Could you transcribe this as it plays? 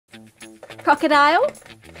crocodile,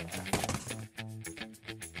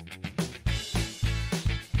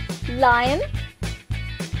 lion,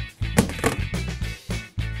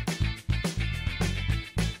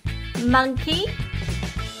 monkey,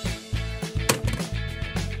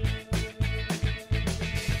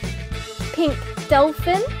 pink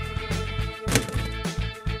dolphin,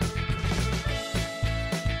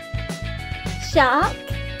 shark,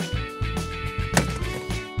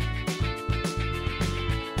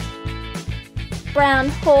 brown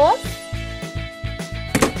horse,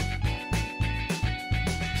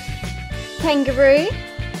 kangaroo,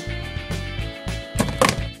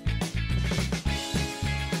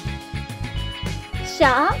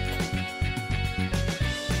 shark,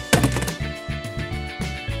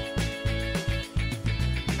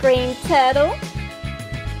 green turtle,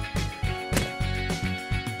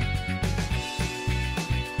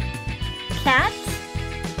 cat,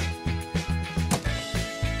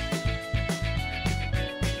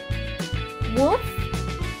 wolf,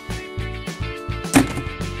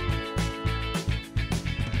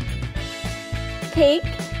 pig,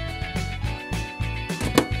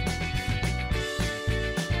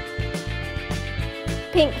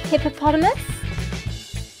 pink hippopotamus,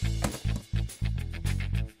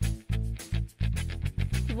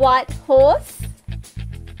 white horse,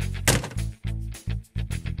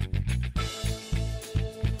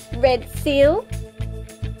 red seal,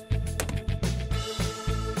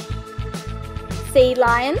 sea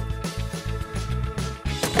lion,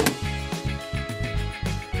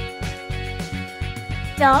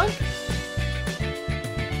 dog,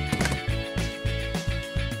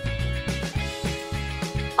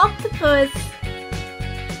 octopus,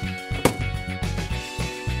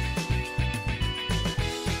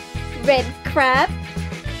 red crab,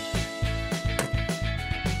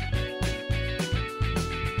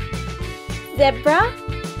 zebra,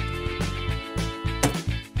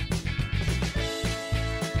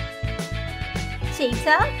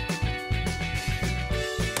 cheetah,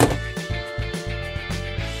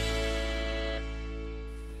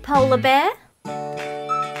 polar bear,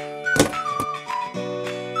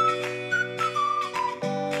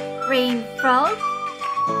 green frog,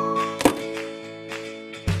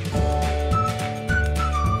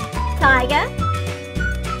 tiger,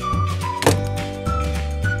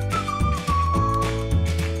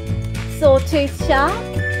 sawtooth shark,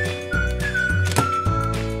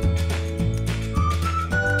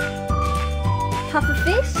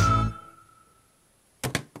 pufferfish,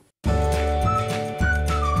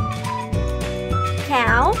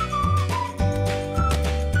 cow,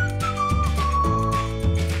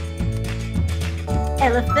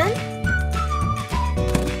 elephant,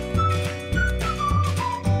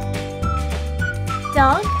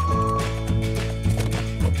 dog,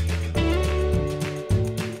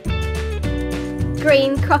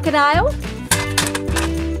 green crocodile,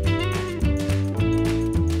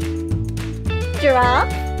 giraffe,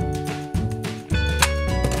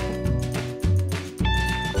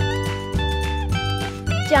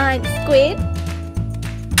 giant squid,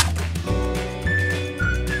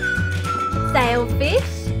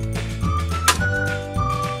 sailfish,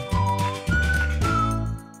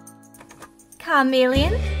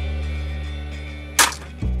 chameleon,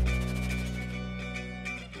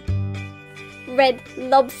 red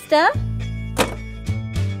lobster,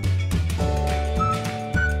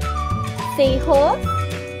 seahorse,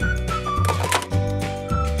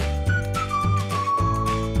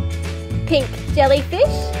 pink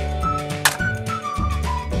jellyfish,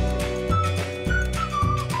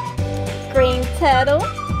 green turtle,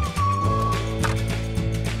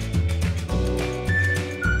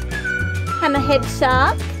 hammerhead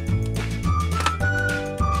shark,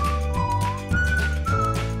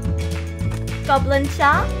 goblin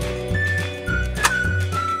shark,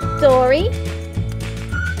 dory,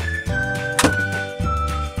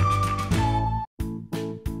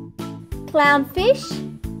 clownfish,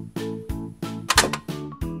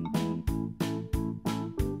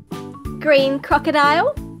 green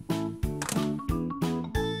crocodile,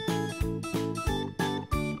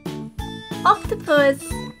 octopus,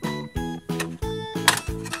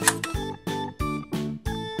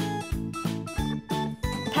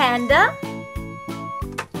 panda,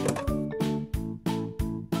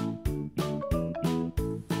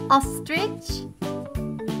 ostrich,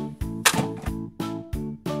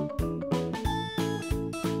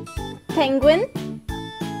 penguin,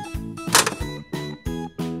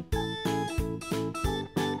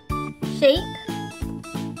 sheep,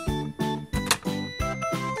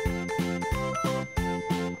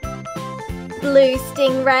 blue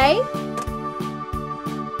stingray,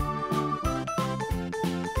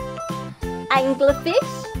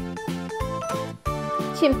 anglerfish,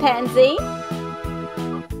 chimpanzee,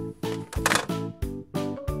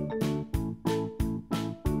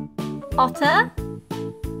 otter,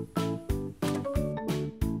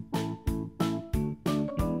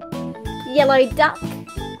 yellow duck,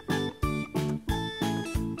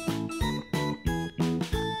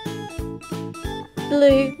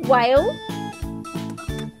 blue whale,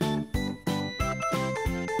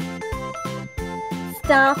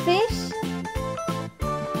 starfish,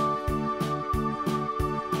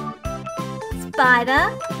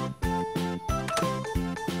 spider,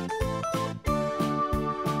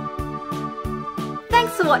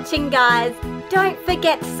 thanks for watching guys. Don't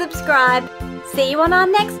forget to subscribe. See you on our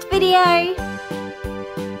next video.